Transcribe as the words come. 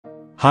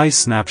Hi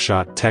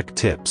Snapshot Tech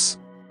Tips.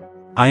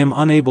 I am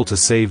unable to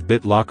save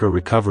BitLocker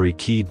Recovery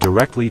Key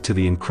directly to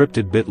the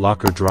encrypted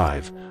BitLocker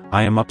drive.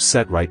 I am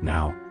upset right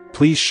now.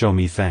 Please show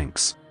me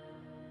thanks.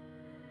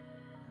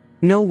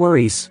 No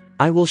worries,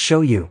 I will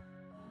show you.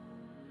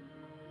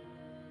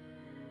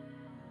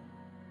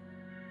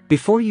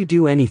 Before you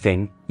do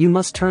anything, you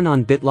must turn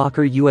on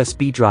BitLocker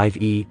USB Drive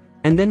E,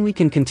 and then we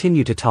can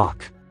continue to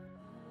talk.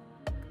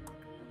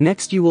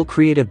 Next you will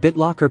create a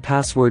BitLocker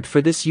password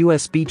for this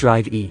USB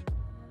Drive E.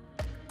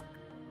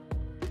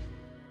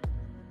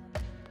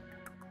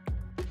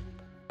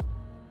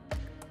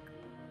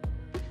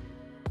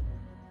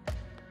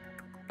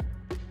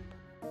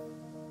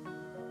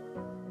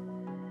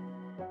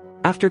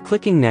 After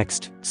clicking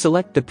Next,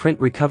 select the Print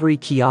Recovery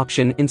Key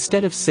option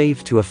instead of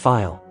Save to a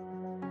file.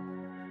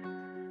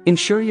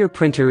 Ensure your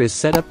printer is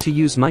set up to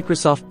use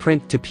Microsoft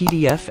Print to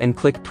PDF and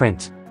click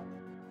Print.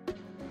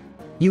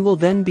 You will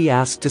then be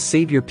asked to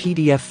save your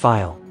PDF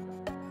file.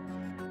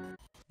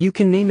 You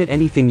can name it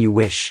anything you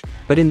wish,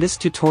 but in this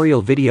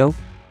tutorial video,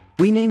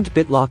 we named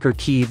BitLocker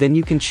Key. Then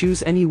you can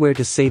choose anywhere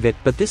to save it,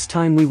 but this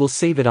time we will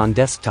save it on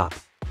desktop.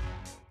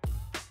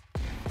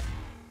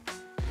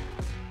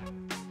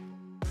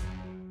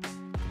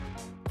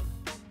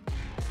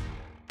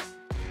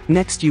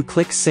 Next you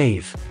click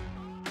Save.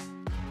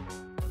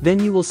 Then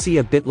you will see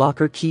a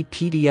BitLocker Key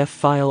PDF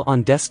file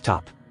on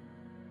desktop.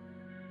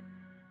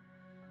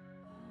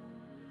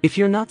 If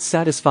you're not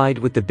satisfied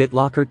with the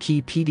BitLocker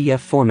Key PDF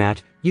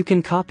format, you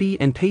can copy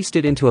and paste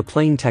it into a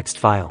plain text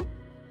file.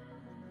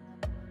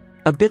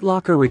 A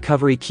BitLocker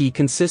Recovery Key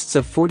consists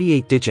of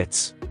 48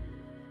 digits.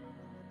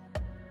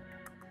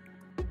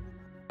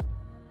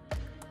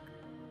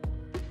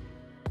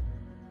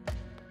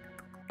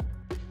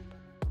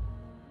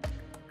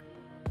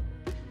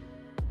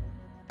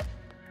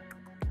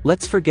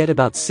 Let's forget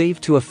about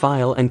Save to a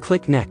file and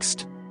click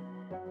Next.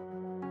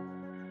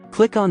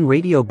 Click on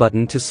Radio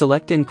button to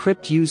select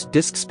Encrypt Use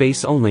Disk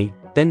Space Only,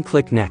 then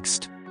click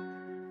Next.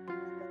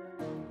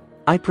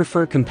 I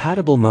prefer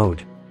compatible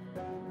mode.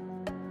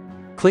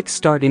 Click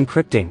Start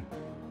Encrypting.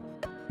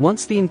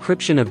 Once the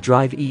encryption of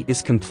Drive E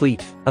is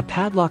complete, a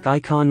padlock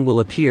icon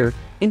will appear,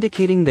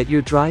 indicating that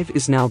your drive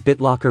is now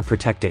BitLocker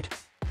protected.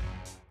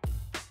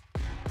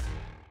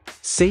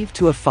 Save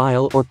to a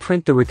file or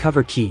print the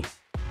recovery key.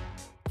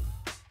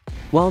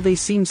 While they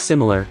seem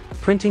similar,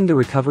 printing the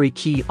recovery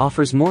key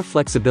offers more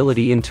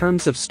flexibility in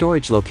terms of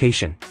storage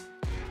location.